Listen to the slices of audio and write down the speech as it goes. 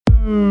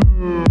Back in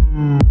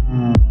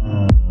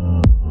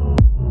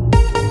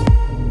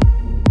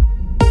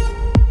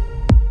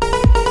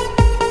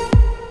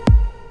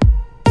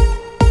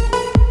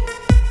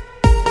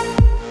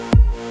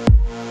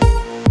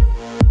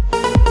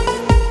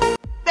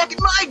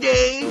my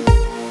day.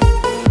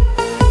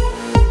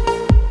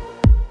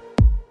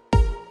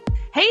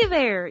 Hey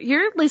there,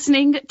 you're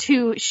listening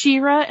to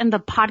She-Ra and the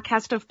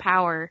Podcast of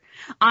Power.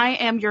 I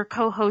am your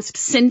co-host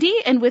Cindy,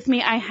 and with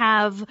me I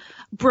have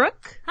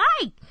Brooke.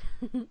 Hi!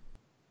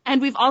 And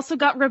we've also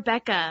got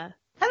Rebecca.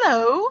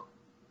 Hello.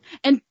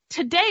 And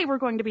today we're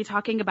going to be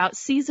talking about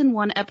Season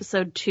 1,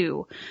 Episode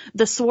 2,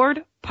 The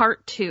Sword,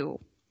 Part 2.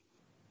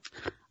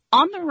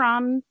 On the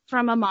run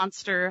from a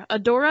monster,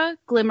 Adora,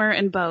 Glimmer,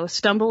 and Bow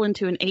stumble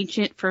into an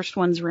ancient First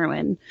One's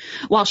ruin,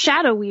 while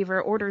Shadow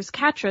Weaver orders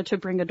Catra to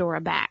bring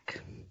Adora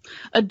back.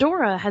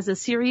 Adora has a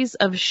series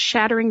of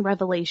shattering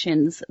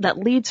revelations that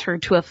leads her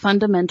to a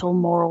fundamental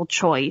moral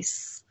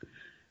choice.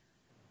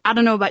 I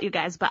don't know about you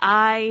guys, but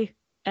I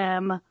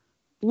am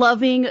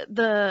loving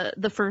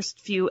the first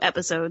few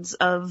episodes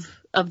of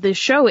this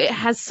show. It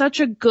has such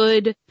a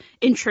good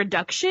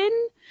introduction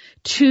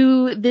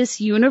to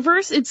this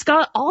universe. It's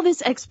got all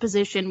this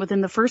exposition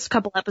within the first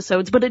couple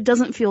episodes, but it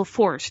doesn't feel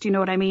forced. You know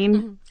what I mean?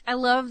 Mm-hmm. I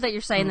love that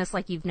you're saying this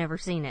like you've never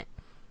seen it.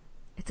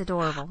 It's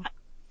adorable.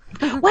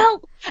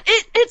 Well,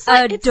 it's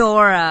like,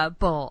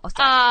 adorable.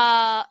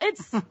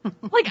 It's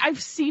like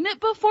I've seen it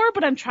before,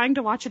 but I'm trying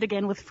to watch it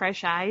again with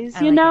fresh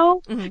eyes, you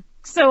know? Mm-hmm.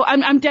 So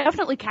I'm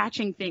definitely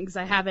catching things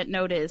I haven't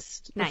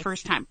noticed the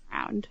first time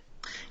around.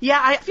 Yeah,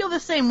 I feel the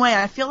same way.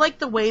 I feel like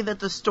the way that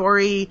the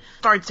story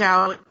starts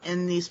out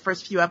in these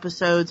first few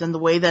episodes and the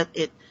way that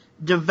it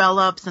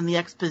develops and the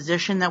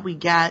exposition that we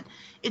get,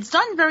 it's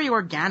done very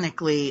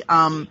organically,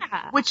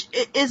 which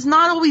is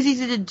not always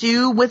easy to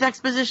do with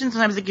exposition.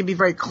 Sometimes it can be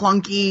very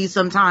clunky.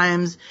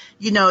 Sometimes,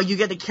 you know, you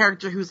get a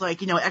character who's like,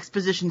 you know,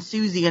 exposition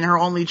Susie and her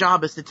only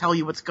job is to tell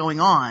you what's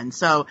going on.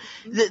 So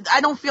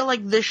I don't feel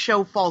like this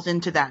show falls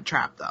into that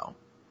trap, though.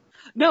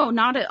 No,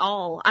 not at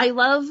all. I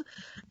love,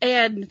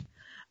 and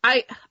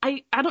I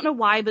don't know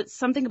why, but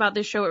something about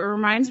this show, it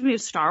reminds me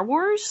of Star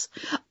Wars,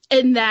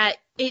 in that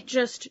it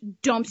just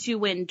dumps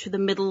you into the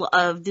middle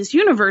of this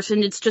universe,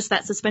 and it's just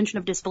that suspension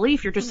of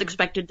disbelief. You're just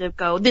expected to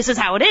go, this is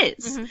how it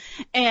is. Mm-hmm.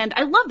 And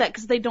I love that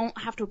because they don't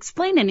have to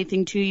explain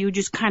anything to you,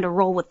 just kind of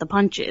roll with the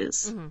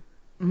punches. Mm-hmm.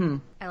 Mm-hmm.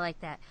 I like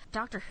that.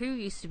 Doctor Who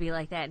used to be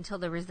like that until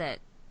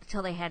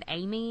they had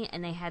Amy,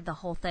 and they had the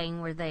whole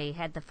thing where they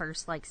had the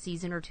first, like,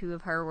 season or two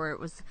of her where it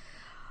was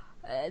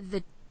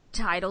the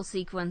title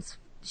sequence.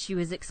 She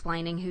was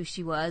explaining who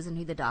she was and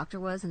who the Doctor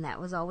was, and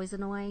that was always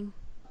annoying.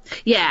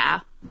 Yeah.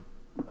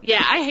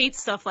 Yeah, I hate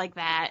stuff like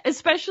that.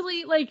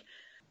 Especially, like,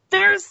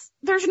 there's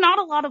not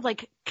a lot of,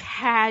 like,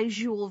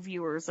 casual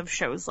viewers of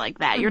shows like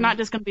that. Mm-hmm. You're not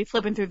just going to be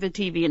flipping through the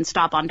TV and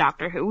stop on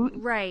Doctor Who.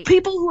 Right.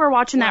 People who are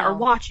watching that are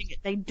watching it.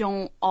 They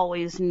don't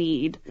always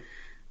need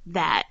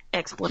that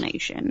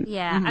explanation.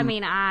 Yeah, I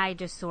mean, I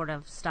just sort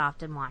of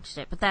stopped and watched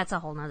it, but that's a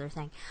whole nother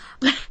thing.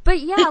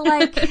 But yeah,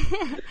 like,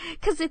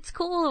 because it's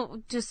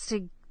cool just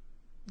to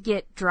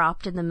get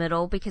dropped in the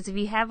middle, because if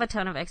you have a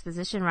ton of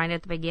exposition right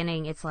at the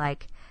beginning, it's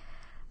like,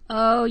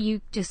 oh, you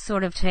just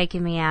sort of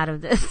taken me out of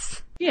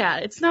this. Yeah,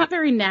 it's not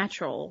very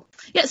natural.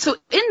 Yeah, so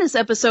in this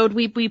episode,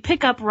 we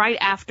pick up right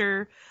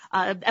after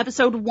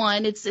episode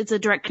 1. It's a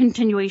direct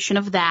continuation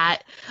of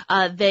that.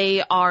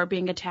 They are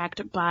being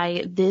attacked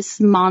by this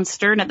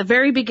monster, and at the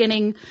very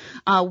beginning,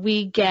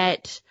 we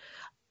get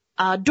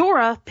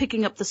Dora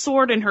picking up the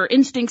sword, and her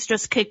instincts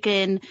just kick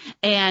in,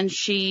 and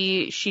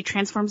she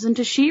transforms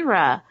into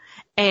She-Ra.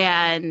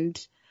 And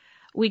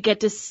we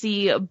get to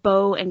see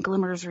Bow and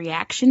Glimmer's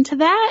reaction to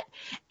that.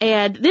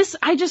 And this,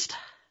 I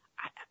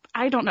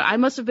don't know. I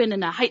must have been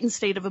in a heightened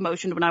state of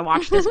emotion when I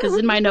watched this, because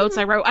in my notes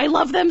I wrote, I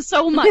love them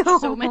so much,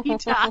 so many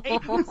times.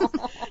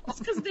 Just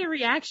because their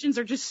reactions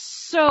are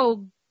just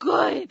so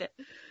good.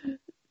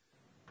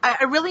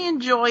 I really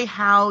enjoy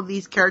how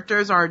these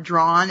characters are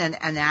drawn and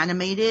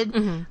animated,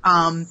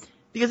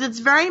 because it's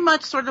very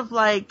much sort of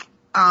like,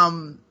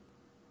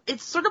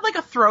 it's sort of like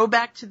a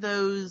throwback to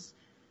those,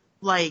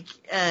 like,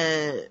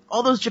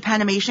 all those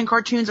Japanimation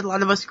cartoons that a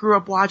lot of us grew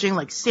up watching,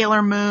 like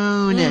Sailor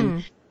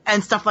Moon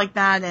and stuff like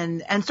that,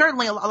 and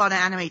certainly a lot of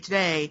anime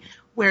today,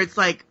 where it's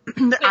like,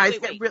 their eyes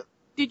get real.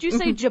 Did you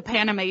say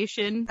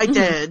Japanimation? I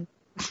did.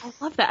 I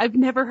love that. I've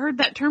never heard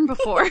that term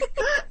before.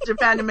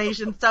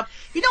 Japanimation stuff.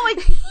 You know,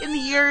 like, in the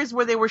years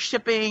where they were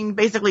shipping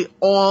basically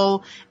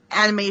all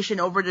animation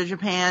over to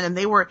Japan, and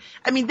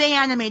they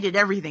animated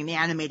everything. They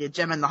animated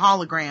Gem and the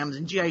Holograms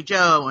and G.I.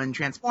 Joe and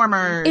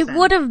Transformers. It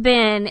would have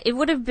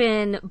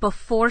been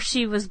before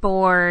she was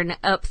born,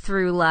 up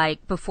through,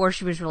 like, before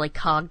she was really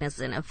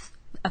cognizant of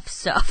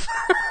stuff.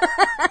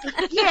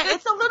 Yeah,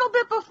 it's a little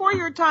bit before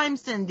your time,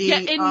 Cindy. Yeah,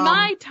 in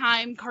my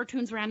time,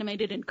 cartoons were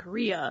animated in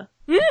Korea.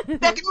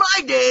 Back in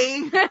my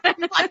day,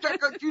 we watched our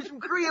cartoons from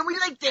Korea and we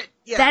liked it.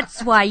 Yeah.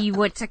 That's why you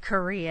went to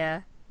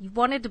Korea. You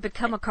wanted to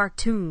become a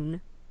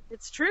cartoon.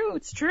 It's true.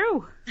 It's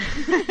true.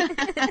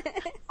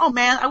 Oh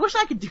man, I wish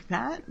I could do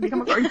that.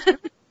 Become a cartoon.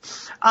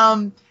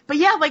 But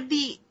yeah, like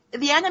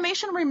the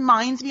animation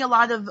reminds me a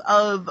lot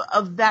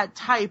of that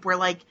type where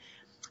like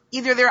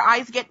either their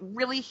eyes get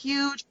really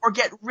huge or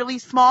get really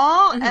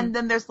small, and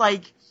then there's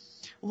like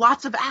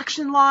lots of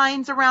action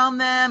lines around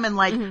them, and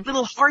like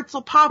little hearts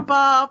will pop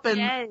up,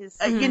 and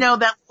you know,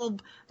 that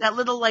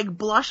little like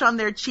blush on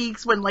their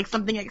cheeks when like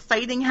something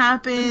exciting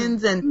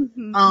happens,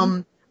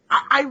 and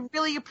I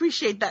really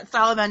appreciate that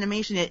style of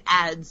animation. It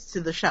adds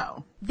to the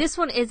show. This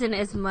one isn't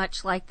as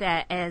much like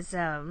that as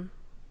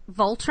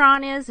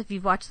Voltron is, if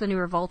you've watched the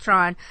newer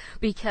Voltron,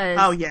 because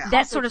that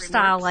also sort of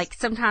style, like,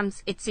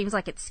 sometimes it seems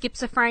like it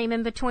skips a frame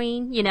in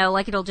between, you know,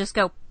 like it'll just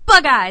go,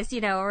 bug eyes,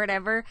 you know, or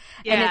whatever.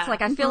 Yeah. And it's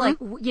like, I feel like,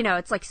 you know,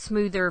 it's like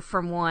smoother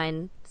from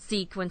one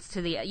sequence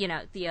to the, you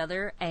know, the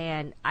other.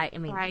 And I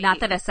mean,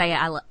 not that I'm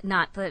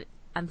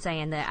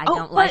saying that I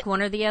don't like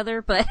one or the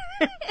other, but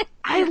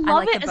I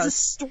love like it as a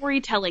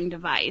storytelling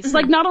device.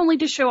 Like, not only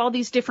to show all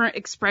these different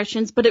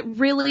expressions, but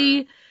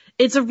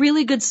it's a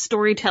really good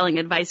storytelling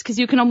advice, because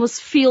you can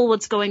almost feel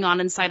what's going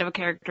on inside of a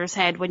character's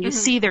head when you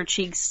see their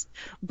cheeks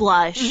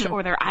blush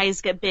or their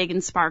eyes get big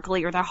and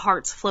sparkly or their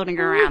heart's floating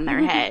around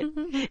their head.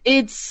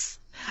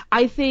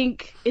 I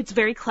think it's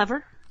very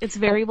clever. It's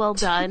very well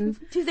done.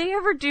 Do they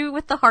ever do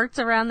with the hearts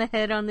around the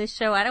head on this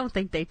show? I don't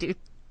think they do.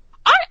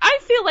 I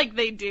feel like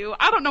they do.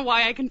 I don't know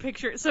why I can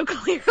picture it so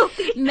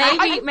clearly.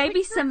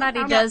 Maybe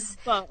somebody does.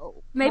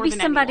 Maybe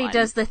somebody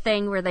does the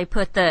thing where they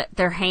put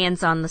their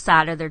hands on the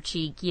side of their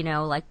cheek. You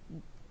know, like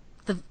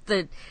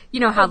the you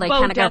know how they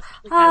kind of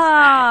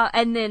go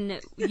and then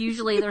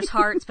usually there's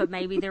hearts, but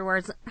maybe there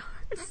was.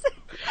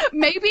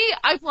 Maybe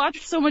I've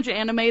watched so much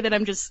anime that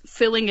I'm just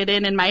filling it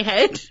in my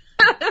head.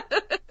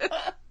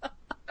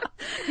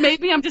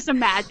 Maybe I'm just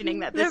imagining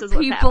that this is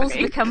what's happening. Pupils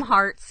become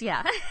hearts,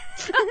 yeah.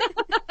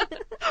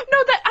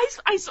 No,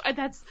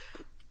 that's.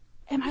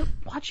 Am I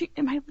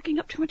looking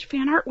up too much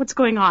fan art? What's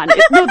going on?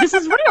 No, this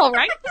is real,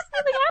 right? This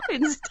really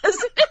happens,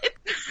 doesn't it?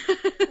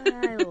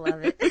 I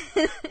love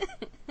it.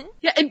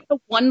 Yeah, and the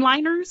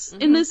one-liners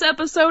in this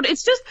episode,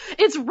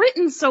 it's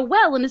written so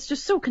well, and it's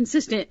just so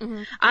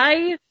consistent.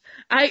 I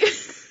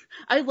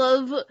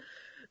love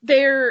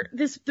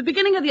the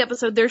beginning of the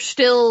episode, they're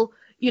still,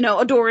 you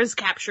know, Adora's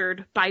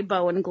captured by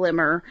Bow and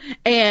Glimmer,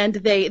 and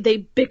they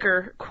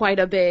bicker quite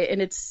a bit,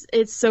 and it's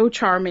so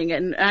charming,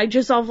 and I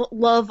just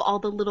love all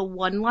the little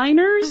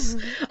one-liners.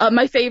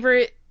 My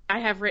favorite I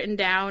have written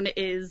down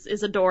is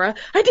Adora.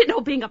 I didn't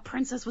know being a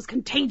princess was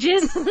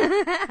contagious.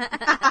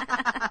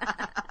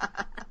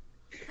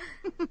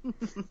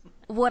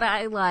 What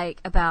I like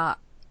about,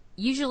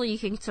 usually you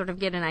can sort of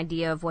get an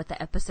idea of what the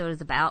episode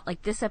is about.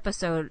 Like, this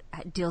episode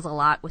deals a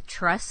lot with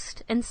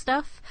trust and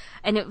stuff.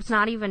 And it was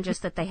not even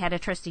just that they had to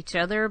trust each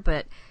other,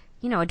 but,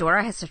 you know,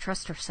 Adora has to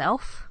trust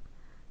herself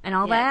and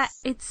all that.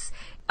 It's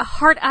a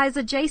Heart Eyes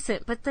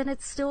adjacent, but then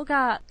it's still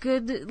got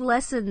good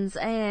lessons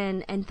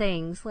and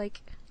things.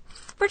 Like,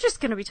 we're just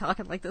going to be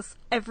talking like this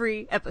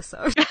every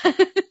episode.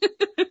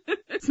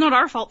 It's not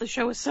our fault the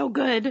show is so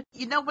good.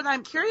 You know, what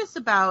I'm curious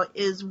about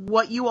is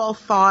what you all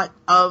thought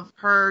of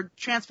her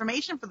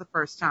transformation for the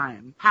first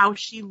time. How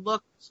she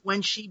looked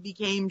when she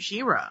became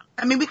She-Ra.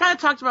 I mean, we kind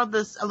of talked about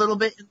this a little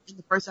bit in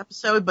the first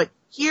episode, but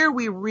here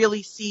we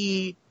really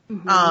see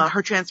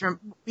her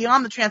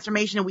beyond the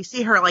transformation, and we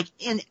see her like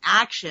in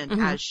action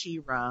as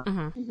She-Ra.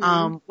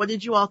 What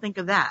did you all think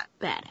of that?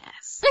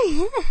 Badass.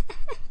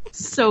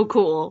 So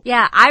cool.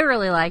 Yeah, I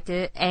really liked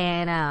it,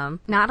 and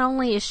not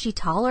only is she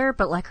taller,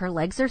 but like her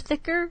legs are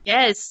thicker.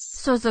 Yes.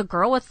 So as a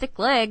girl with thick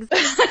legs,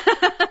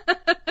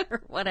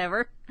 or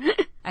whatever.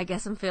 I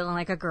guess I'm feeling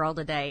like a girl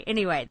today.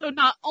 Anyway. So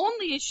not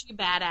only is she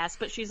badass,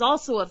 but she's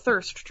also a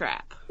thirst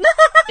trap.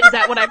 Is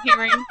that what I'm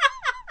hearing?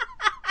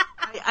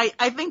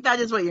 I think that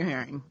is what you're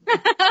hearing.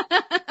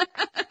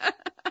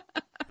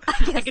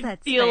 I can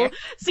feel. Fair.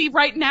 See,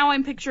 right now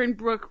I'm picturing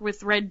Brooke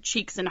with red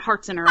cheeks and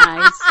hearts in her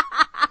eyes.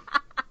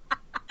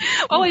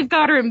 Oh, I've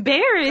got her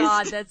embarrassed.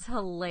 God, that's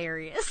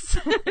hilarious.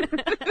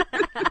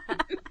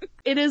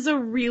 It is a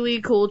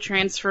really cool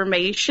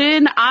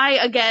transformation.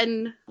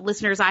 Again,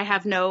 listeners, I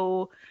have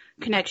no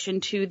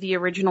connection to the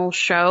original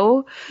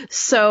show.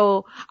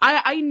 So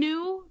I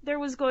knew there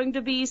was going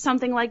to be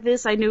something like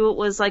this. I knew it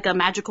was like a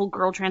magical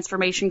girl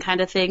transformation kind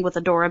of thing with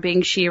Adora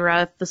being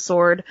She-Ra, the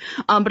sword.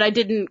 But I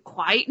didn't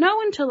quite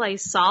know until I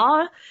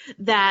saw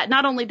that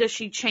not only does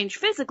she change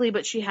physically,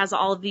 but she has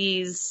all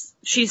these,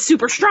 she's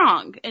super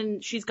strong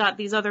and she's got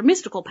these other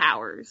mystical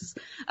powers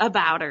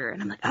about her.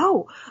 And I'm like,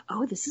 oh,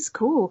 this is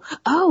cool.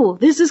 Oh,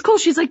 this is cool.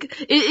 She's like,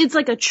 it's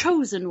like a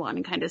chosen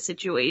one kind of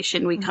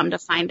situation we come to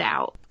find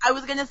out. I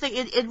was going to say,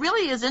 it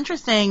really is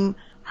interesting,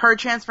 her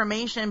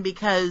transformation,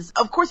 because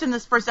of course in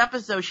this first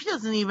episode, she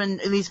doesn't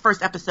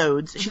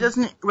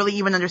really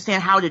even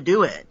understand how to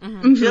do it.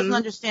 She doesn't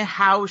understand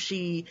how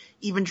she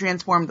even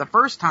transformed the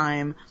first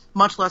time,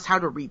 much less how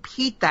to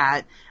repeat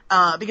that.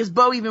 Because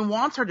Bo even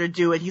wants her to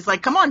do it. He's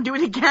like, come on, do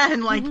it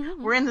again. Like,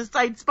 we're in this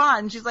tight spot.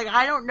 And she's like,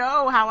 I don't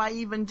know how I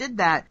even did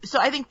that. So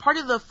I think part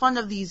of the fun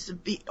of these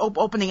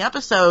opening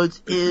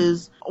episodes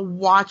is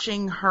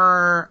watching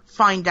her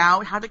find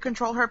out how to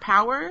control her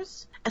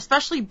powers,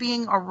 especially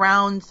being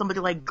around somebody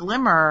like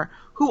Glimmer,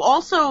 who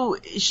also,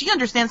 she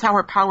understands how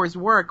her powers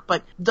work,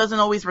 but doesn't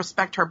always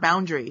respect her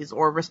boundaries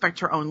or respect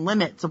her own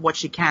limits of what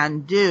she can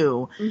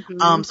do.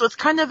 Mm-hmm. So it's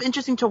kind of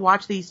interesting to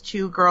watch these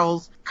two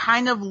girls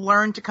kind of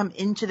learn to come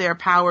into their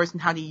powers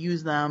and how to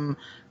use them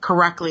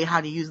correctly,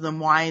 how to use them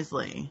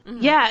wisely.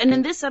 Mm-hmm. Yeah, and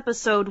in this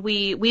episode,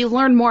 we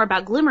learn more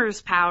about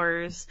Glimmer's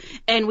powers,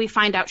 and we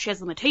find out she has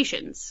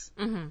limitations.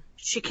 Mm-hmm.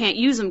 She can't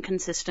use them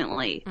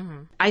consistently.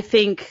 Mm-hmm. I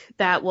think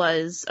that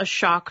was a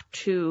shock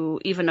to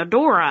even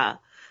Adora,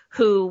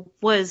 who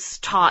was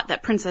taught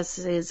that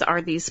princesses are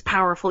these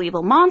powerful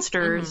evil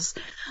monsters.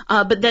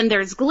 Mm-hmm. But then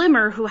there's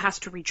Glimmer, who has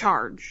to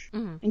recharge,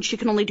 and she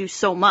can only do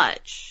so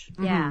much.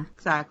 Yeah.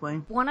 Exactly.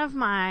 One of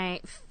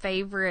my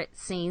favorite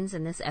scenes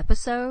in this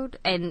episode,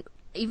 and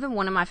even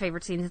one of my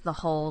favorite scenes of the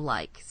whole,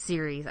 like,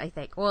 series, I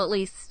think. Well, at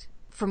least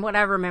from what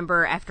I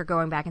remember after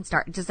going back and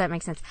does that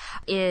make sense?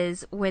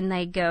 Is when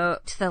they go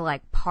to the,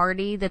 like,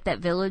 party that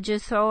village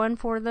is throwing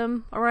for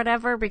them or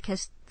whatever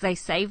because they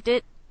saved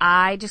it.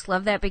 I just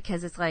love that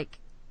because it's like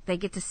they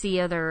get to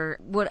see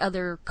what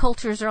other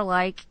cultures are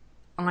like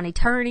on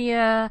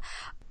Eternia.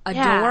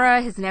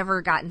 Adora has never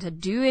gotten to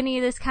do any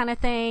of this kind of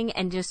thing,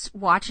 and just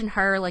watching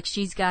her, like,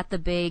 she's got the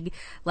big,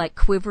 like,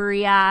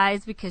 quivery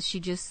eyes because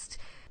she just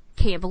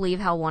can't believe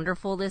how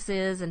wonderful this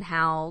is and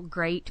how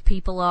great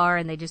people are,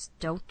 and they just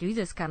don't do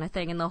this kind of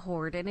thing in the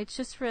Horde, and it's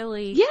just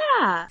really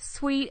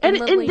sweet and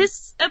in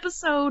this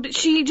episode,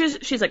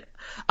 she's like,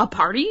 a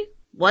party?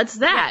 What's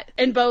that?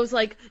 Yeah. And Bo's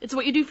like, it's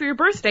what you do for your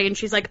birthday. And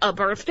she's like, a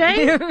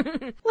birthday?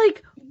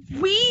 Like,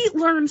 we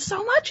learned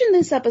so much in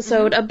this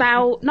episode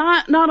about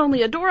not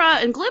only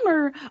Adora and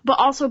Glimmer, but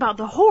also about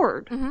the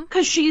Horde.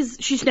 Because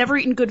she's never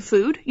eaten good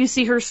food. You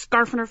see her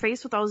scarf on her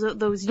face with all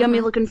those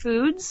yummy looking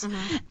foods.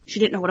 She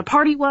didn't know what a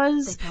party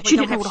was. She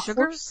didn't know what a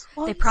horse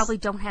was. They probably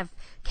don't have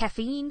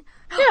caffeine.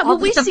 Yeah, well,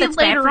 we see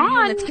later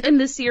on in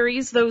the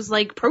series those,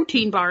 like,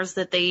 protein bars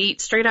that they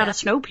eat straight out of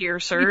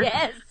Snowpiercer.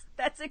 Yes.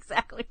 That's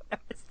exactly what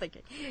I was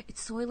thinking.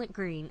 It's Soylent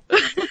Green.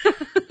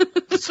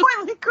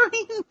 Soylent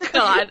Green.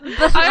 God.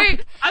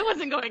 I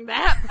wasn't going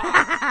that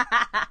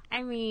far.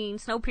 I mean,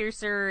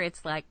 Snowpiercer,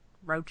 it's like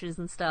roaches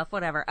and stuff,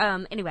 whatever.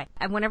 Anyway,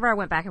 whenever I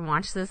went back and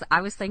watched this, I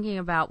was thinking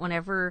about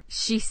whenever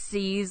she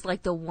sees,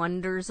 like, the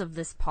wonders of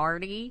this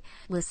party.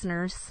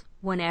 Listeners,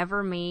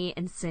 whenever me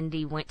and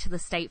Cindy went to the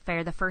state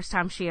fair the first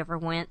time she ever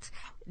went,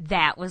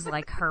 that was,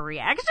 like, her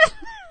reaction.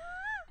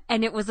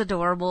 And it was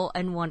adorable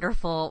and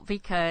wonderful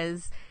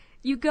because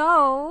you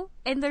go,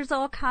 and there's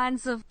all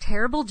kinds of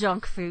terrible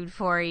junk food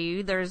for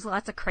you. There's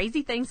lots of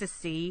crazy things to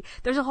see.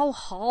 There's a whole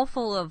hall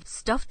full of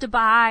stuff to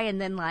buy, and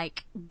then,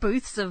 like,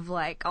 booths of,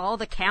 like, all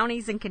the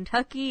counties in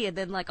Kentucky, and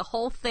then, like, a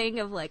whole thing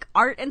of, like,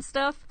 art and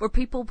stuff where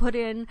people put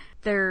in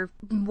their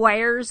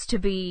wares to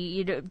be,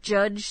 you know,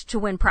 judged to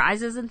win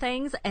prizes and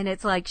things. And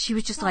it's like, she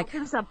was just like,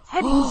 there's a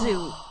petting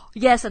zoo.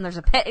 Yes, and there's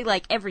a pet,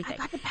 like, everything. I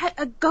got to pet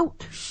a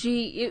goat.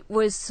 It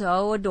was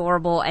so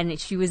adorable, and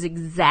she was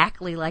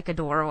exactly like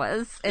Adora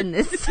was in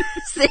this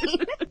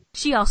scene.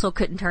 She also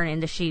couldn't turn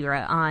into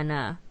She-Ra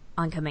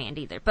on command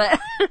either, but...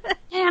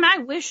 Man, I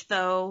wish,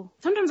 though.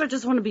 Sometimes I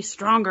just want to be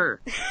stronger.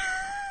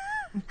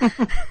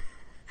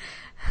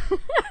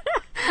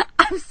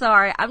 I'm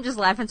sorry, I'm just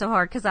laughing so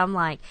hard, because I'm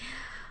like...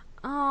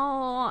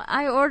 Oh,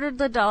 I ordered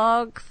the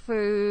dog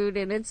food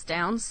and it's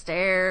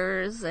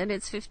downstairs and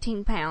it's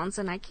 15 pounds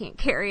and I can't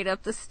carry it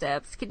up the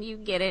steps. Can you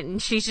get it?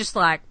 And she's just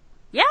like,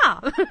 yeah,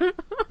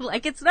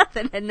 like it's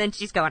nothing. And then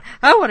she's going,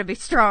 I want to be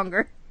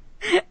stronger.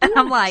 And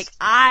I'm like,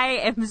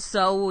 I am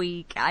so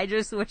weak. I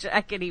just wish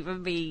I could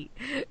even be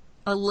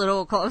a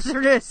little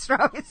closer to as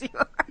strong as you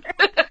are.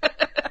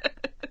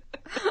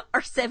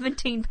 Our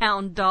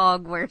 17-pound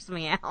dog wears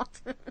me out.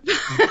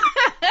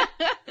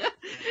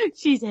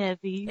 She's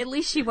heavy. At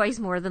least she weighs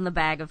more than the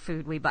bag of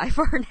food we buy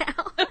for her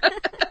now.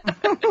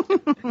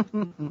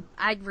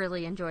 I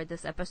really enjoyed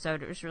this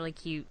episode. It was really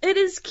cute. It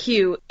is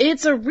cute.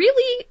 It's a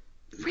really,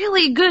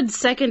 really good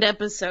second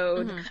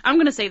episode. I'm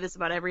going to say this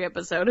about every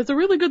episode. It's a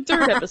really good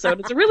third episode.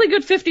 It's a really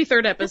good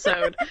 53rd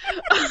episode.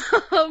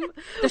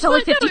 There's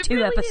only 52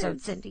 really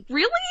episodes, Cindy.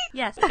 Really?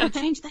 Yes. I gotta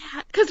change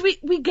that. Because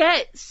we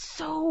get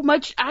so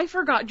much. I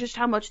forgot just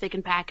how much they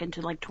can pack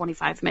into like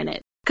 25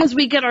 minutes. Because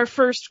we get our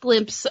first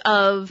glimpse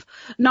of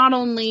not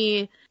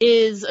only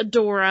is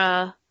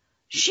Adora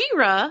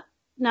She-Ra,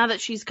 now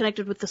that she's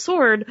connected with the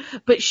sword,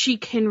 but she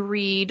can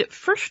read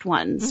First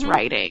One's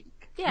writing.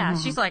 Yeah,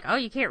 she's like, oh,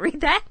 you can't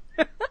read that?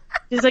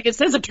 She's like, it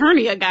says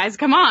Eternia, guys,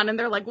 come on. And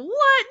they're like,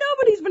 what?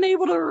 Nobody's been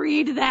able to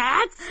read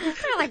that.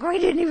 They're like, we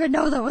didn't even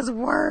know that was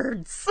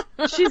words.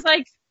 She's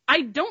like,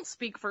 I don't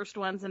speak First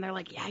Ones. And they're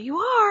like, yeah, you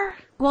are.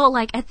 Well,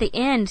 like, at the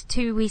end,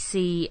 too, we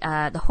see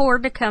the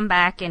Horde to come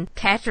back, and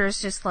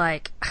Catra's just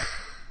like,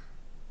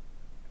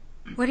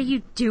 what are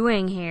you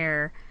doing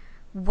here?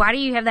 Why do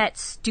you have that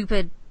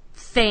stupid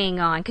thing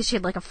on? Because she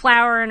had, like, a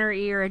flower in her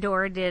ear,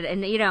 Adora did,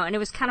 and, you know, and it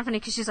was kind of funny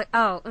because she's like,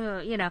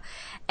 you know,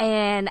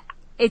 and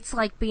it's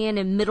like being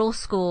in middle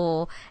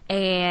school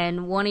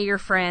and one of your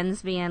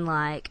friends being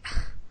like,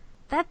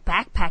 that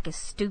backpack is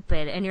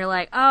stupid, and you're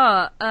like,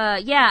 yeah,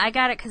 I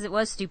got it because it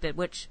was stupid,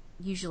 which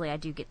usually I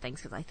do get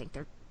things because I think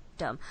they're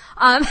dumb.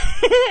 But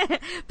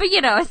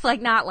it's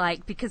like not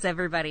like because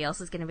everybody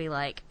else is going to be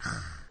like,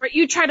 Right,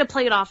 you try to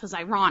play it off as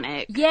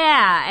ironic.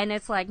 yeah, and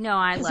it's like, no,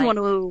 I like, want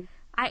to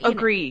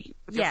agree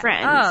with your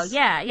friends. Oh,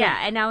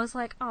 yeah. And I was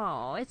like,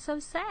 oh, it's so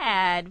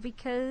sad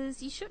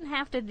because you shouldn't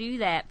have to do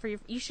that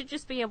you should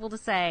just be able to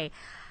say,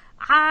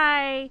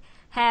 I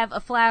have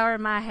a flower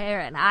in my hair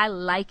and I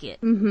like it.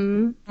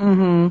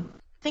 I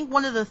think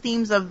one of the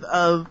themes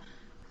of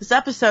this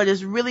episode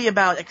is really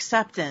about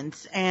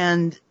acceptance,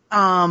 and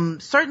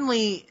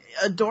certainly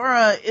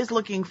Adora is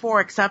looking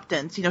for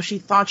acceptance. She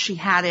thought she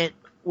had it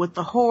with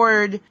the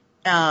Horde,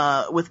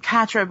 with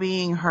Catra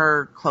being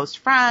her close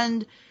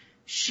friend.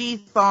 She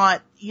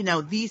thought,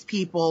 these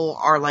people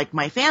are like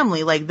my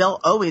family, like they'll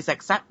always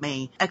accept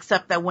me,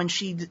 except that when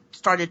she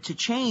started to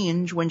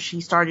change, when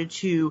she started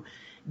to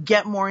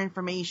get more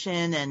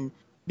information and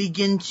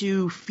begin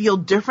to feel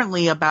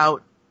differently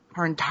about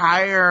her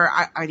entire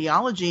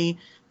ideology,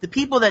 the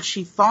people that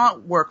she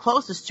thought were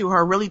closest to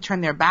her really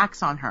turned their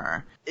backs on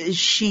her.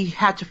 She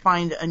had to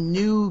find a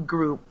new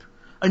group,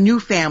 a new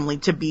family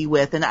to be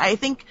with. And I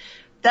think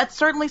that's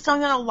certainly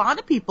something that a lot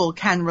of people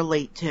can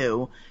relate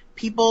to.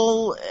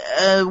 People,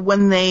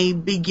 when they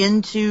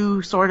begin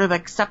to sort of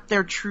accept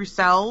their true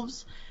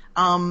selves,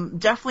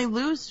 definitely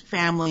lose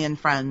family and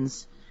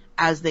friends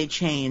as they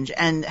change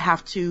and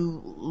have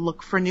to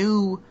look for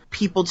new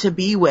people to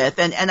be with.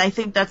 And I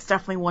think that's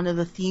definitely one of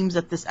the themes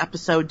that this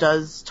episode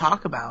does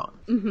talk about.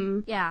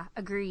 Yeah,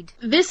 agreed.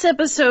 This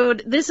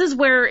episode, this is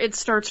where it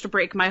starts to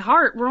break my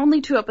heart. We're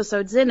only 2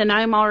 episodes in and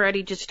I'm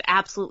already just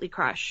absolutely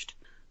crushed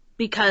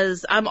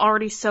because I'm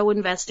already so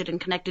invested and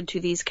connected to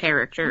these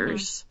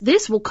characters.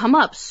 This will come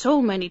up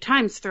so many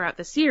times throughout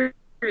the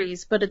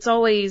series, but it's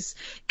always,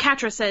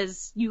 Catra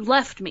says, you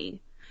left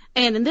me.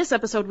 And in this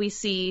episode we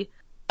see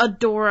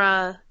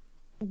Adora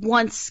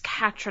wants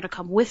Catra to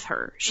come with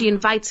her. She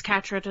invites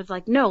Catra to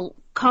like, no,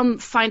 come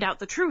find out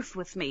the truth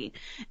with me.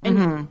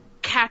 And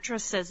Catra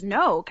says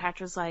no.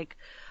 Catra's like,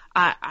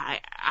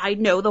 I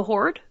know the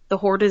Horde. The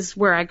Horde is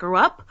where I grew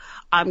up.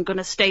 I'm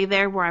gonna stay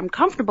there where I'm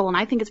comfortable. And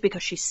I think it's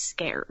because she's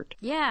scared.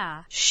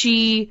 Yeah.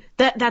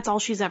 That's all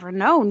she's ever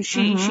known.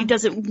 She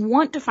doesn't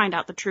want to find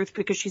out the truth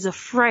because she's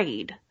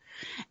afraid.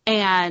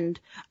 And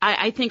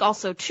I think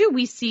also too,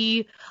 we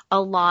see a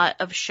lot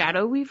of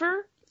Shadow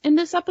Weaver in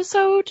this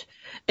episode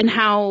and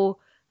how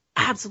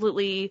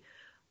absolutely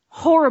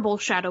horrible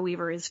Shadow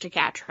Weaver is to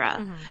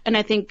Catra. And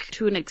I think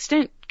to an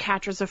extent,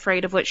 Catra's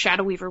afraid of what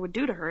Shadow Weaver would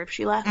do to her if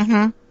she left.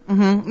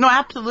 No,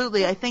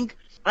 absolutely. I think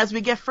as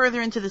we get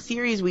further into the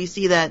series, we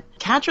see that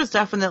Catra's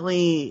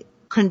definitely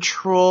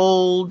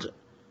controlled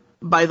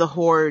by the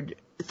Horde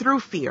through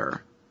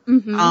fear.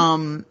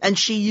 And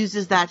she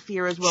uses that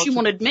fear as well. She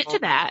won't admit to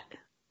that.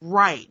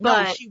 Right.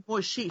 But, she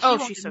won't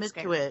admit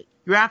to it.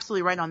 You're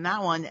absolutely right on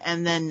that one.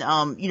 And then,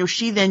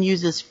 she then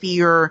uses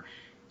fear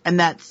and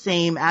that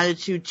same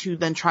attitude to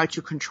then try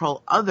to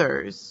control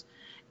others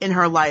in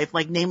her life,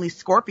 like namely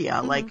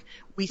Scorpia. Like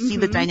we see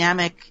the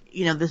dynamic,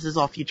 this is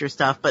all future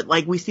stuff, but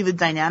like we see the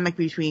dynamic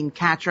between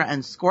Catra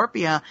and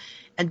Scorpia,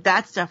 and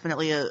that's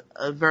definitely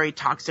a very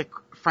toxic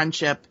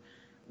friendship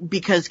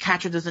because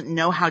Catra doesn't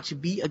know how to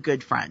be a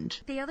good friend.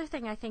 The other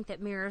thing I think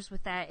that mirrors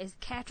with that is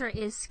Catra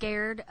is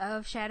scared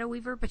of Shadow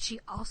Weaver, but she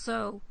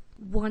also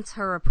wants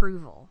her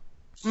approval.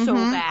 So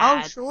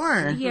bad. Oh,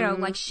 sure.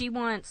 Like she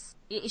wants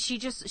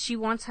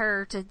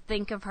her to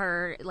think of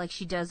her like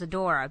she does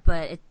Adora,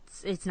 but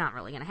it's not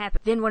really going to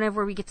happen. Then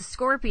whenever we get to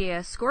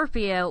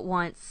Scorpia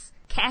wants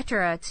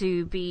Catra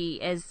to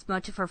be as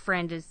much of her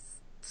friend as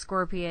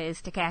Scorpia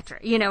is to Catra.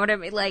 You know what I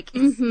mean? Like,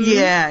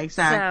 yeah,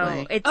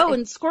 exactly. So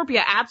and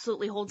Scorpia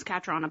absolutely holds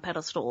Catra on a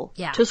pedestal.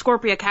 Yeah. To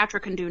Scorpia, Catra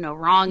can do no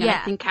wrong, and I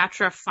think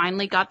Catra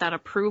finally got that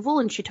approval,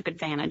 and she took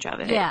advantage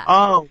of it. Yeah.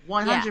 Oh,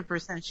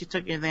 100% she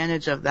took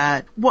advantage of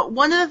that.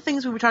 One of the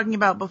things we were talking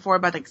about before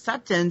about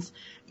acceptance,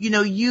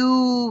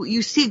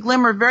 you see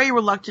Glimmer very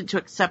reluctant to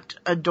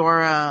accept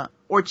Adora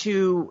or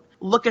to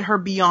look at her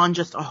beyond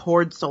just a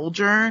Horde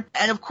soldier.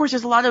 And of course,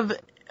 there's a lot of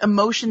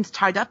emotions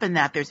tied up in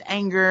that. There's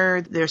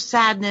anger, there's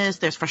sadness,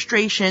 there's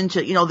frustration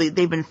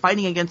they've been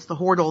fighting against the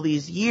Horde all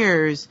these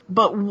years.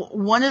 But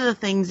one of the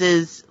things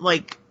is,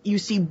 like, you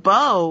see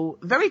Bo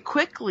very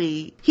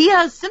quickly, he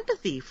has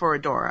sympathy for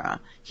Adora.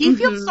 He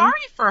feels sorry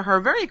for her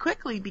very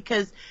quickly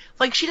because,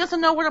 like, she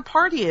doesn't know what a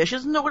party is. She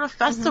doesn't know what a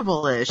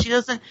festival is.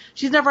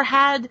 She's never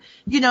had,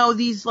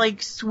 these,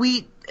 like,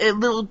 sweet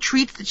little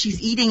treats that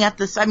she's eating at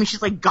this. I mean,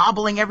 she's, like,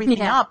 gobbling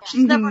everything up.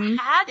 She's never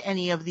had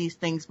any of these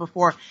things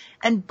before.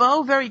 And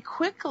Bo very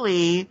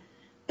quickly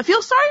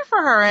feels sorry for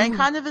her and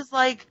kind of is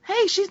like,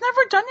 hey, she's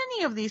never done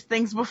any of these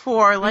things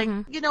before. Like,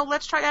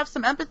 let's try to have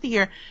some empathy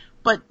here.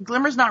 But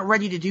Glimmer's not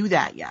ready to do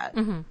that yet.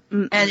 And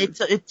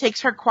it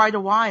takes her quite a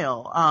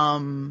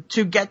while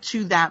to get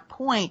to that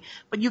point.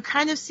 But you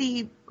kind of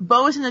see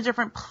Bo is in a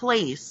different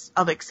place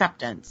of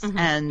acceptance.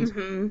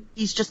 And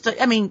he's just,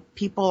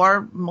 people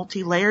are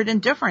multi-layered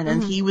and different.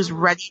 And he was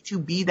ready to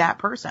be that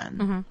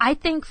person. I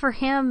think for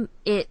him,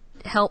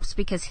 helps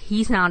because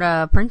he's not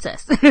a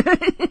princess.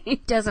 He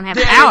doesn't have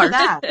There's powers.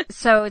 that.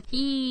 So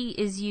he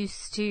is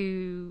used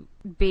to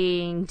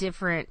being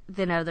different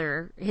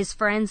than his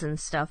friends and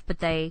stuff, but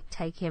they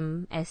take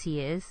him as he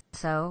is.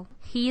 So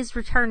he is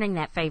returning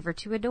that favor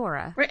to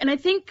Adora. Right, and I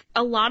think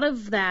a lot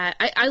of that,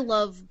 I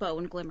love Bow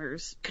and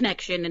Glimmer's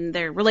connection and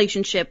their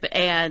relationship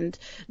and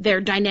their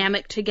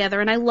dynamic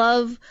together, and I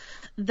love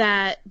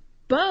that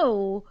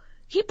Bow,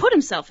 he put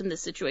himself in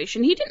this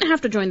situation. He didn't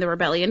have to join the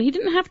rebellion. He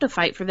didn't have to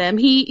fight for them.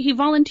 He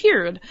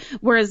volunteered,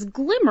 whereas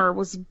Glimmer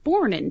was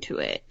born into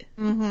it.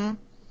 Mm-hmm.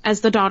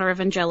 As the daughter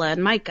of Angela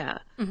and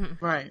Micah.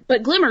 Mm-hmm. Right.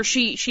 But Glimmer,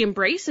 she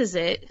embraces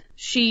it.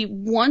 She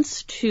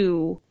wants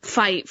to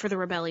fight for the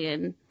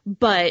rebellion,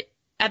 but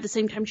at the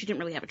same time, she didn't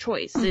really have a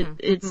choice.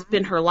 It's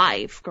been her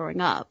life growing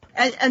up.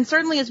 And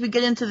certainly as we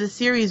get into the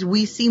series,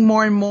 we see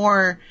more and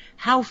more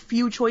how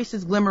few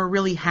choices Glimmer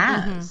really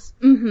has.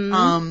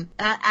 Mm-hmm.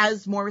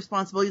 As more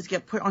responsibilities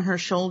get put on her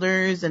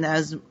shoulders and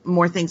as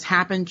more things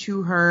happen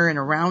to her and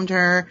around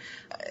her,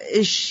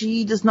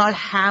 she does not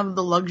have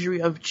the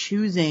luxury of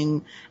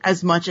choosing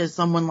as much as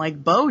someone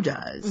like Bow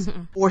does,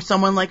 or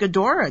someone like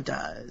Adora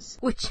does.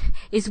 Which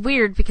is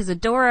weird because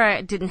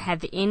Adora didn't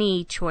have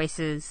any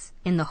choices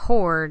in the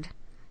Horde,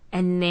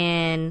 and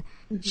then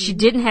she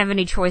didn't have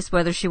any choice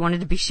whether she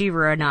wanted to be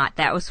She-Ra or not.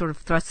 That was sort of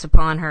thrust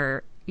upon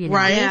her, you know.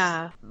 Right.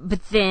 Yeah.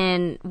 But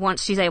then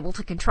once she's able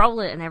to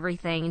control it and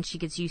everything, and she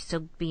gets used to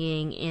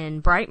being in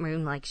Bright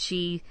Moon, like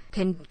she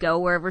can go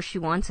wherever she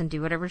wants and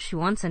do whatever she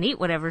wants and eat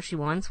whatever she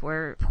wants,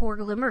 where poor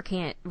Glimmer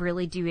can't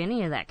really do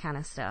any of that kind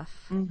of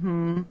stuff.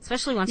 Mm-hmm.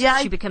 Especially once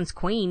she becomes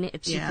queen,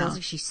 she feels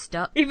like she's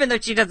stuck, even though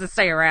she doesn't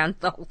stay around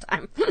the whole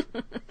time.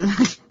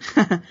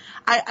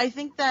 I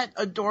think that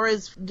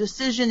Adora's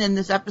decision in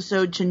this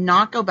episode to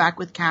not go back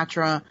with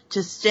Catra,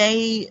 to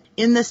stay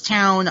in this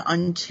town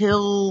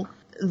until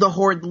the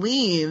Horde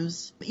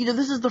leaves, you know,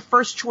 this is the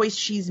first choice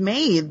she's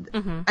made.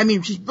 I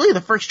mean, she's really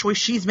the first choice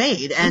she's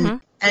made.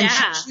 And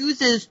she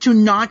chooses to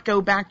not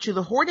go back to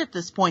the Horde at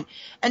this point.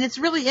 And it's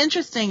really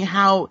interesting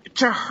how,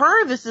 to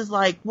her, this is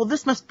like, well,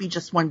 this must be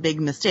just one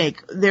big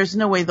mistake. There's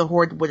no way the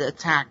Horde would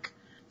attack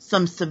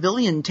some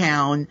civilian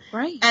town.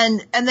 Right.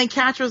 And then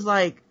Catra's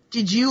like,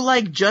 did you,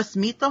 like, just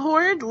meet the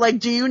Horde? Like,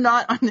 do you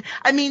not,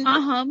 I mean,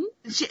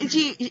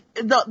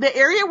 the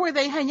area where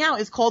they hang out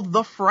is called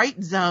the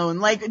Fright Zone.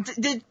 Like,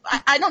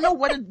 I don't know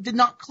what did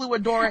not clue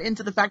Adora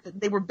into the fact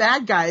that they were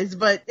bad guys,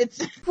 but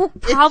it's,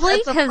 probably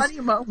it's a funny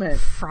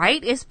moment.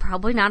 Fright is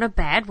probably not a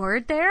bad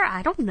word there.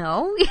 I don't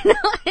know, you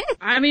know?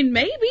 I mean,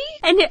 maybe.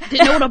 And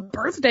Didn't know what a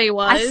birthday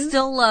was. I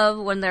still love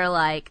when they're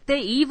like, the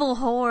evil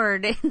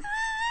Horde.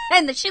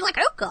 And then she's like,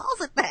 who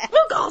calls it that? Who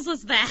calls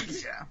us that?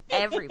 Yeah.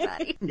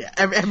 Everybody. Yeah,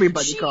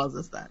 everybody calls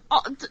us that.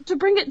 To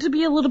bring it to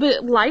be a little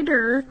bit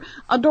lighter,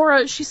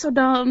 Adora, she's so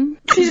dumb.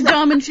 She's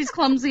dumb and she's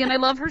clumsy, and I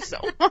love her so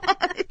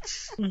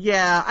much.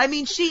 Yeah, I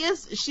mean,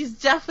 she's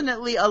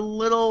definitely a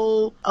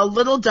little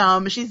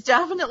dumb. She's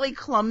definitely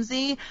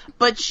clumsy,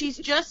 but she's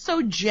just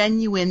so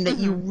genuine that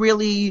you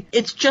really,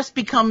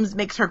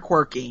 makes her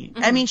quirky.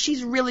 I mean,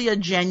 she's really a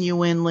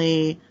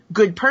genuinely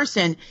good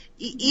person,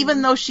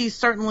 even though she's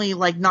certainly,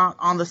 like, not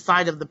on the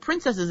side of the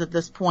princesses at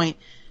this point.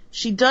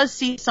 She does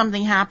see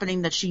something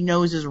happening that she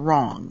knows is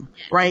wrong,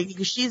 right?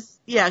 Because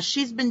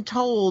she's been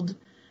told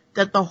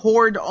that the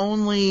Horde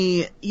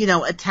only, you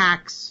know,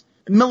 attacks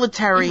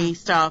military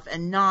stuff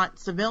and not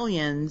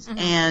civilians,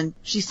 and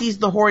she sees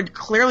the Horde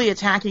clearly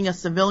attacking a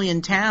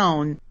civilian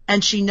town,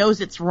 and she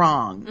knows it's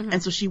wrong,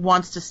 and so she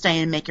wants to stay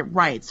and make it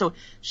right. So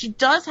she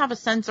does have a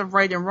sense of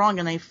right and wrong,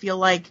 and I feel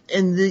like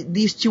in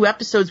these two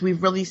episodes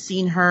we've really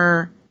seen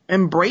her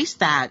embrace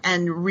that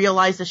and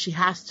realize that she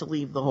has to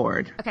leave the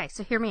Horde. Okay,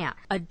 so hear me out.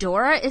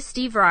 Adora is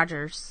Steve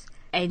Rogers,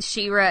 and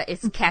She-Ra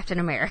is Captain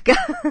America.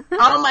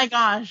 Oh my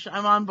gosh,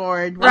 I'm on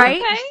board.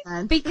 Right?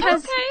 100%.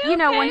 Because, you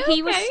know, when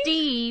he was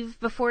Steve,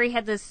 before he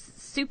had this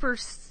super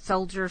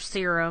soldier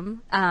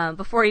serum,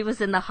 before he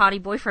was in the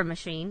hottie boyfriend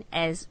machine,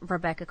 as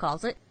Rebecca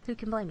calls it, who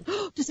can blame me?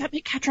 Does that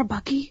make Catra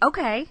Bucky?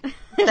 Okay.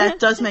 That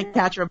does make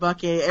Catra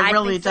Bucky. It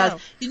really does. So.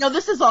 You know,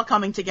 this is all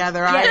coming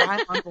together.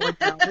 I'm on board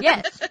now.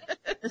 Yes.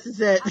 This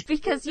is it.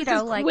 Because, you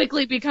know, like...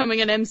 quickly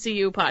becoming an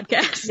MCU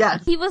podcast.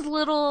 Yes. He was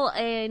little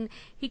and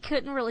he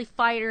couldn't really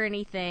fight or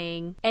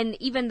anything. And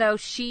even though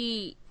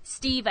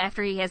Steve,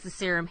 after he has the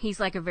serum, he's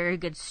like a very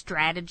good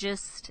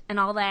strategist and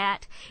all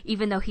that,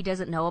 even though he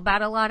doesn't know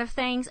about a lot of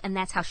things, and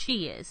that's how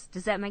she is.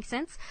 Does that make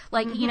sense?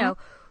 Like, you know,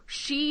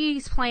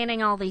 she's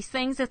planning all these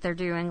things that they're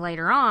doing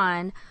later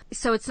on,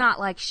 so it's not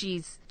like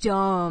she's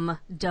dumb.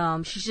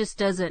 She just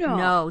doesn't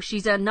know.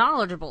 She's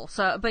knowledgeable.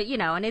 So, but you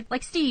know, and it,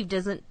 like Steve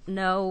doesn't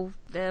know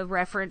the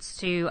reference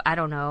to, I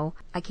don't know,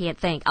 I can't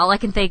think. All I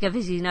can think of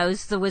is he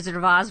knows the Wizard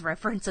of Oz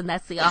reference, and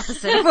that's the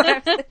opposite of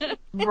what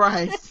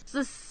Right. It's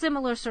a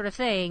similar sort of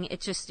thing.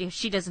 It's just, you know,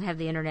 she doesn't have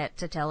the internet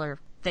to tell her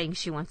things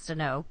she wants to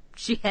know.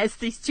 She has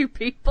these two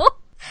people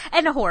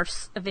and a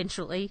horse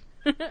eventually.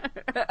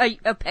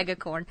 a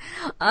pegacorn.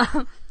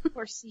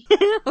 Horsey.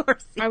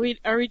 Horsey.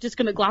 Are we just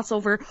gonna gloss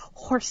over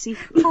Horsey?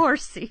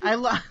 Horsey. I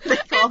love they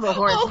call the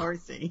horse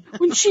Horsey.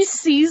 When she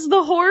sees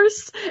the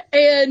horse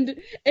and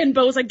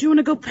Bo's like, "Do you want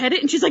to go pet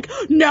it?" And she's like,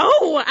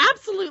 "No,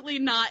 absolutely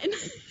not." And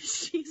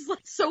she's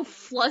like so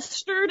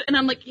flustered, and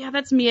I'm like, "Yeah,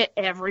 that's me at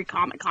every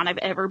Comic-Con I've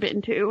ever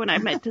been to when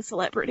I've met a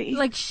celebrity."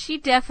 Like, she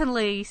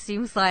definitely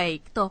seems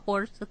like the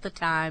horse at the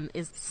time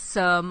is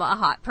some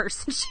hot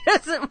person she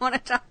doesn't want to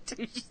talk to.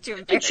 She's too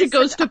embarrassed. And she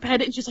goes to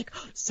pet it, and she's like,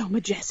 "So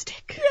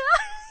majestic."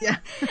 Yeah.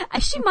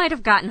 She might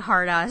have gotten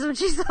hard eyes when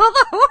she saw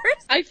the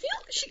horse. I feel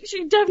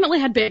she definitely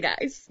had big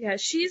eyes. Yeah,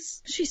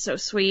 she's so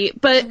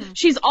sweet, but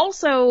she's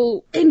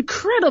also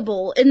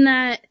incredible in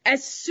that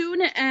as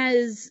soon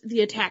as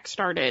the attack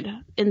started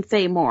in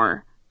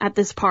Thamor at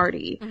this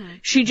party,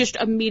 she just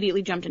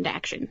immediately jumped into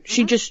action.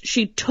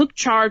 She took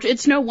charge.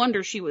 It's no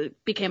wonder she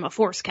became a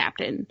force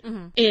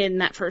captain in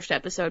that first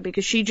episode,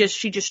 because she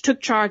just took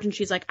charge, and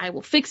she's like, "I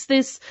will fix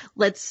this.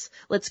 Let's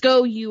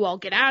go. You all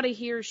get out of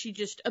here." She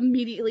just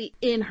immediately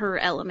in her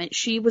element.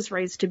 She was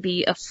raised to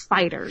be a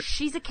fighter.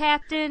 She's a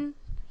captain.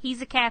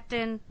 He's a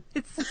captain.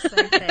 It's the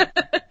same thing.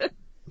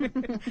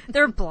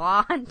 They're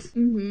blonde.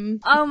 Mm-hmm.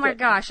 Oh my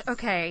gosh.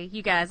 Okay,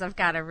 you guys, I've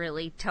got to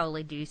really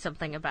totally do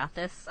something about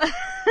this.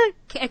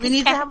 We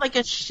need to have like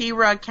a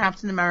She-Ra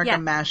Captain America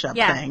mashup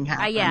thing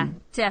happen. Yeah,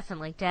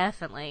 definitely.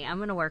 I'm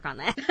gonna work on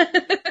that.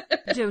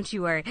 Don't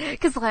you worry.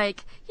 Cause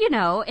like, you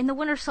know, in the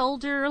Winter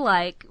Soldier,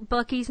 like,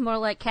 Bucky's more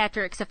like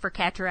Catra, except for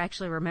Catra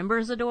actually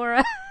remembers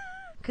Adora.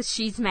 Because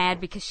she's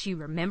mad because she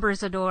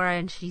remembers Adora,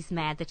 and she's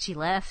mad that she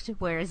left,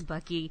 whereas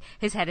Bucky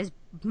has had his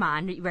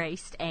mind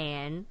erased,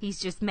 and he's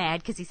just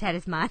mad because he's had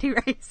his mind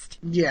erased.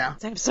 Yeah.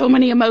 I have so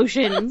many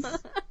emotions.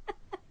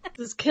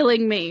 This is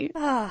killing me.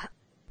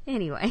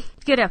 Anyway,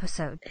 good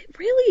episode. It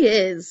really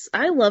is.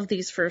 I love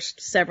these first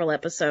several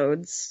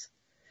episodes.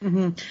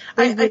 Mm-hmm.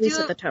 They really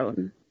set the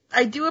tone.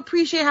 I do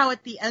appreciate how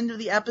at the end of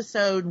the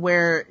episode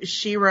where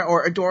She-Ra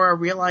or Adora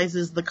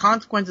realizes the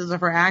consequences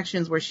of her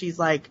actions, where she's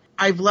like,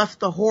 "I've left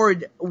the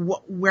Horde,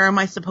 where am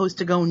I supposed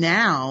to go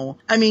now?"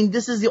 I mean,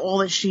 this is all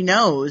that she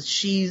knows.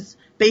 She's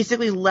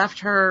basically left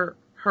her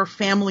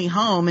family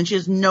home, and she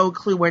has no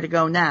clue where to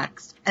go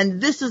next. And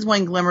this is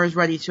when Glimmer is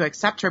ready to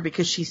accept her,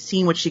 because she's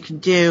seen what she can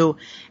do,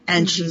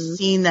 and she's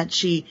seen that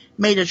she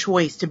made a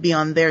choice to be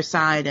on their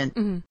side,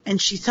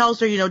 and she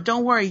tells her, you know,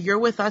 "Don't worry, you're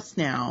with us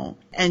now."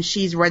 And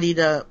she's ready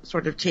to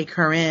sort of take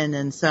her in.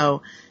 And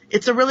so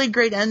it's a really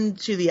great end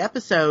to the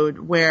episode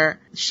where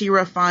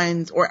She-Ra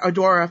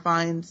Adora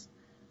finds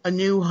a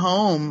new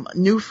home,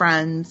 new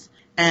friends,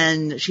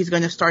 and she's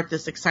going to start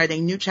this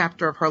exciting new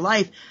chapter of her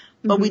life.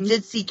 But we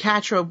did see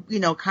Catra,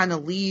 you know, kind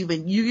of leave,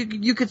 and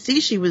you could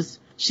see she was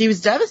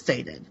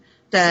devastated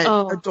that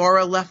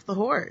Adora left the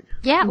Horde.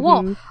 Yeah,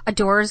 well,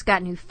 Adora's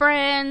got new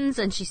friends,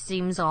 and she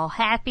seems all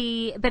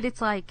happy, but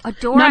it's like,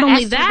 Adora not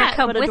only asked that, her to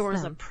come but with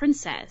Adora's them. A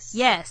princess.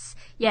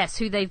 Yes,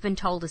 who they've been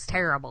told is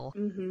terrible.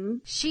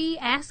 She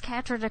asked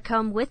Catra to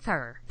come with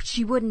her, but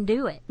she wouldn't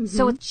do it.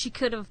 So she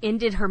could have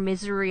ended her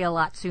misery a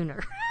lot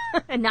sooner.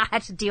 And not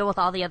have to deal with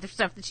all the other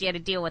stuff that she had to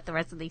deal with the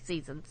rest of these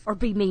seasons. Or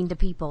be mean to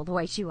people the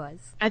way she was.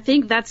 I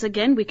think that's,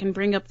 again, we can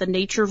bring up the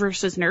nature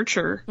versus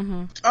nurture.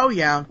 Oh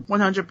yeah,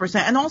 100%.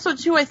 And also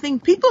too, I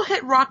think people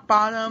hit rock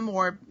bottom,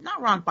 or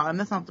not rock bottom,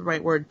 that's not the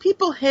right word.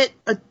 People hit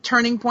a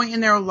turning point in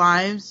their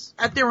lives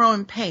at their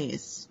own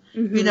pace.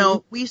 You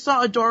know, we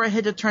saw Adora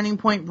hit a turning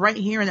point right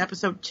here in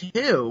episode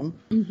 2,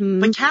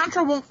 but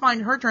Catra won't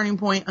find her turning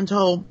point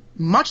until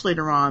much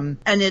later on,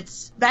 and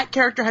it's that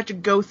character had to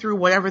go through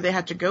whatever they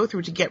had to go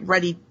through to get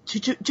ready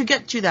to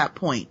get to that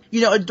point.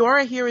 You know,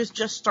 Adora here is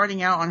just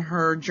starting out on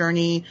her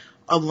journey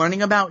of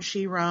learning about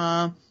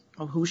She-Ra,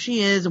 of who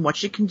she is and what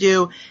she can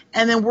do,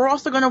 and then we're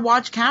also going to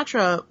watch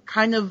Catra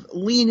kind of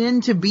lean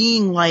into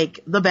being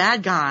like the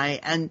bad guy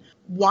and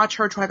watch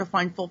her try to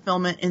find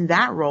fulfillment in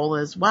that role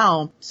as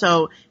well.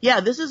 So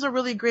yeah, this is a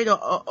really great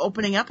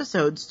opening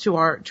episodes to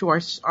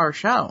our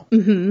show.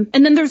 And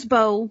then there's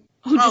Bo,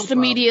 who just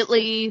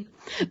immediately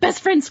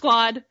best friend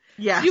squad.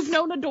 Yeah, you've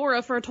known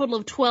Adora for a total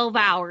of 12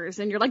 hours,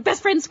 and you're like,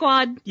 best friend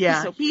squad.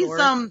 Yeah, he's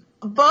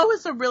Bo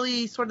is a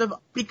really sort of,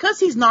 because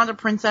he's not a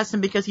princess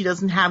and because he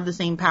doesn't have the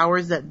same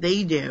powers that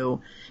they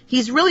do,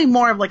 he's really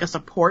more of like a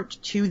support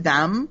to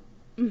them.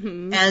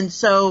 And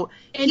so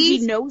he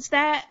knows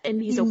that,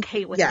 and he's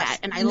okay with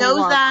that, and I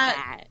love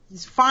that.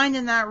 He's fine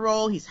in that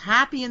role. He's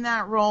happy in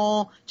that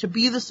role to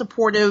be the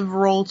supportive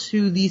role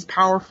to these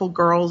powerful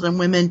girls and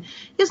women.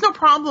 He has no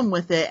problem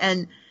with it.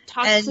 And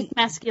toxic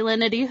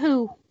masculinity,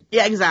 who?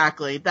 Yeah,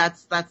 exactly.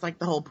 That's like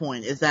the whole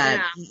point, is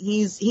that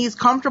he's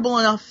comfortable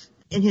enough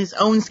in his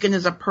own skin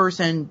as a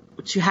person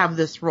to have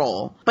this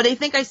role. But I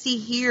think I see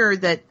here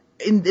that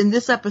in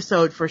this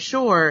episode for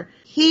sure,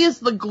 he is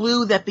the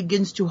glue that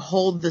begins to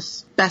hold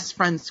this best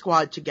friend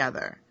squad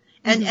together.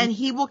 And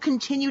he will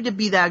continue to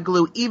be that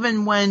glue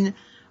even when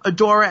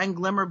Adora and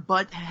Glimmer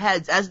butt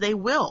heads, as they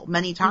will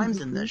many times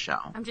in this show.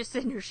 I'm just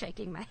sitting here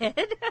shaking my head.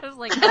 I was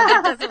like, no,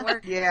 that doesn't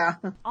work. Yeah.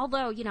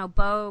 Although, you know,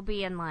 Bo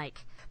being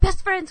like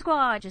best friend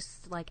squad,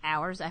 just like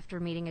hours after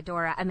meeting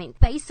Adora. I mean,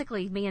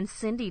 basically me and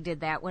Cindy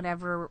did that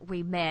whenever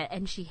we met,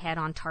 and she had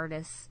on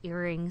TARDIS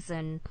earrings,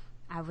 and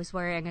I was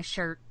wearing a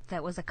shirt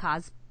that was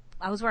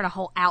I was wearing a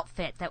whole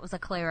outfit that was a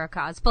Clara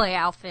cosplay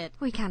outfit.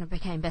 We kind of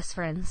became best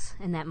friends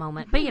in that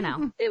moment, but you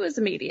know. It was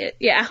immediate,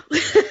 yeah.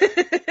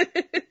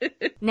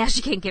 Now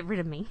she can't get rid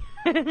of me.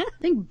 I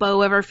think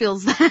Bo ever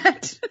feels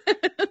that.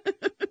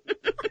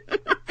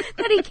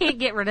 That he can't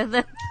get rid of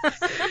them.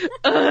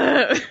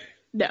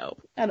 No,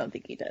 I don't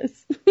think he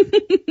does.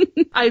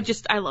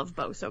 I love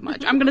Bo so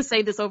much. I'm going to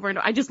say this over and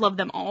over. I just love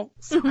them all.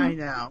 So. I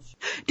know.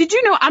 Did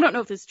you know, I don't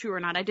know if this is true or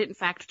not, I didn't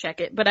fact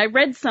check it, but I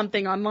read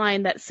something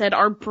online that said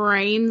our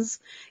brains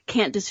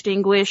can't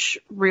distinguish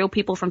real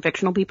people from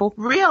fictional people.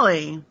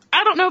 Really?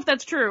 I don't know if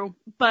that's true,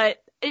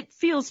 but it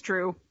feels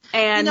true.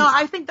 And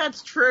I think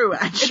that's true,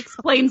 actually. it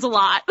explains a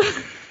lot.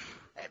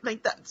 I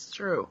think that's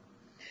true.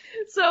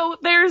 So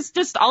there's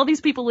just all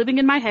these people living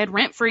in my head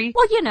rent-free.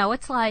 Well,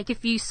 it's like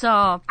if you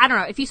saw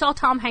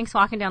Tom Hanks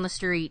walking down the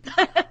street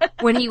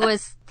when he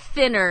was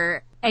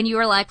thinner and you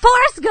were like,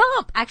 Forrest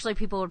Gump! Actually,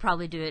 people would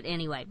probably do it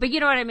anyway. But you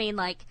know what I mean?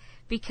 Like,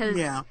 because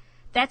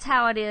that's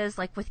how it is,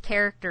 like, with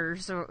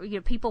characters, or,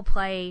 people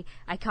play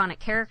iconic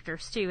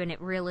characters, too, and it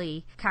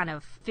really kind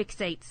of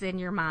fixates in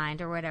your mind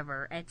or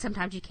whatever, and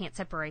sometimes you can't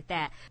separate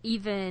that.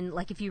 Even,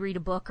 like, if you read a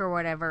book or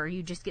whatever,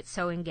 you just get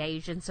so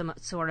engaged in some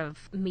sort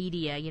of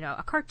media,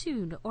 a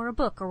cartoon or a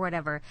book or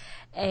whatever,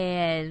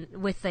 and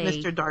with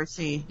Mr.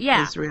 Darcy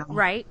is real.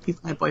 Right.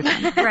 He's my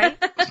boyfriend. Right.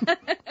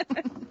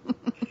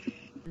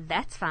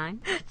 That's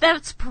fine.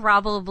 That's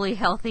probably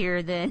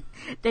healthier than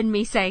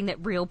me saying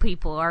that real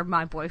people are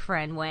my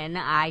boyfriend when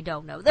I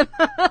don't know them.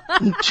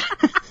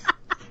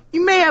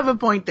 You may have a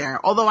point there,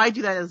 although I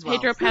do that as well.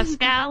 Pedro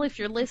Pascal, if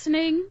you're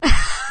listening.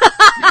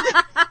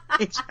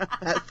 Pedro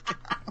Pascal.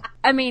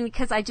 I mean,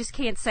 because I just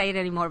can't say it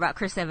anymore about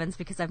Chris Evans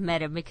because I've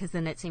met him, because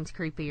then it seems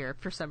creepier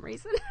for some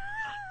reason.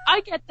 I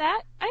get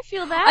that. I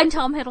feel that. And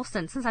Tom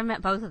Hiddleston, since I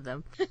met both of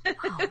them.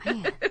 Oh,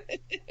 man.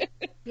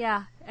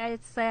 Yeah,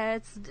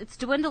 it's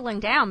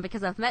dwindling down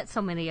because I've met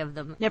so many of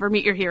them. Never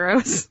meet your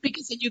heroes.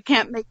 Because then you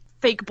can't make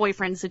fake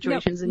boyfriend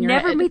situations in your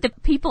head. Never meet the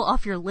people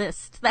off your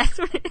list. That's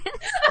what it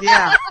is.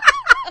 Yeah.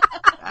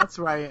 That's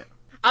right.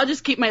 I'll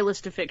just keep my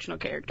list of fictional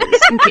characters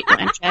and Kate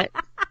Blanchett.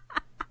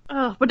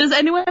 Oh, but does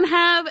anyone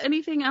have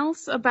anything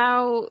else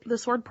about The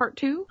Sword Part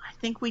 2? I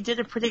think we did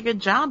a pretty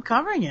good job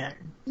covering it.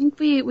 I think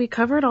we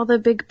covered all the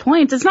big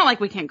points. It's not like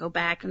we can't go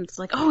back and it's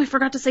like, oh, we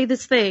forgot to say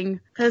this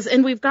thing.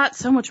 And we've got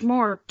so much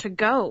more to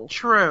go.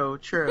 True.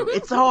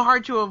 It's so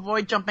hard to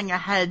avoid jumping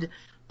ahead,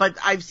 but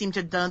I've seemed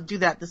to do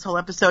that this whole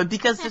episode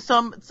because there's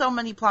so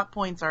many plot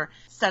points are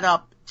set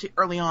up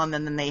early on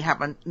and then they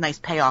have a nice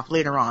payoff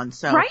later on.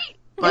 So right?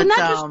 But, and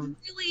that just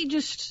really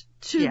just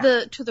to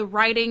the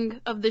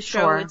writing of the show,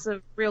 Sure. It's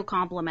a real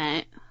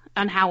compliment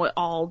on how it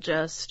all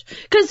just,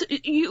 cause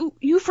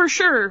you for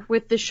sure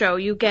with the show,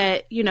 you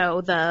get,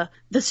 the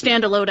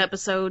standalone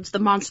episodes, the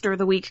monster of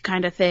the week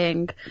kind of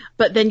thing,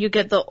 but then you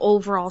get the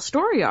overall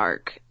story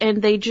arc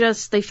and they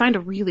find a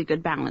really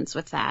good balance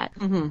with that.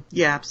 Mm-hmm.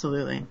 Yeah,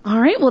 absolutely.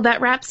 All right. Well,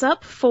 that wraps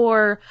up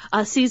for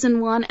season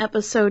 1,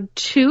 episode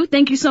 2.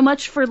 Thank you so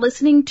much for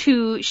listening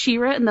to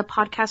She-Ra and the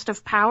Podcast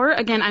of Power.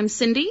 Again, I'm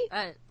Cindy.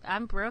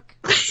 I'm Brooke.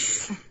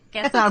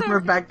 I'm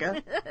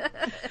Rebecca.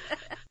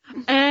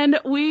 And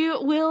we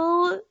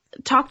will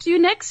talk to you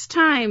next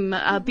time.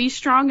 Be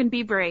strong and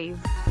be brave.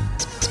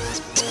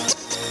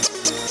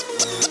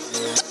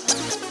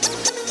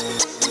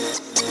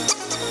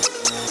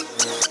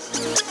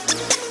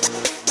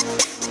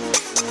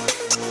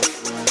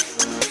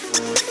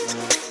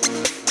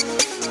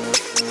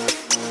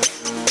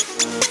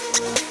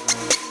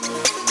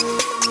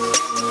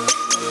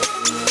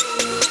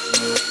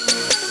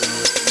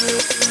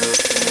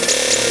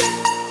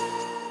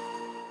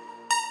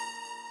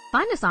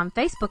 Find us on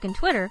Facebook and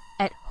Twitter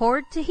at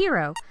Horde to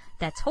Hero.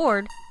 That's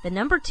Horde, the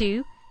number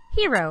 2,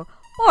 Hero.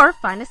 Or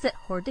find us at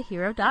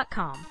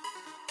hordetohero.com.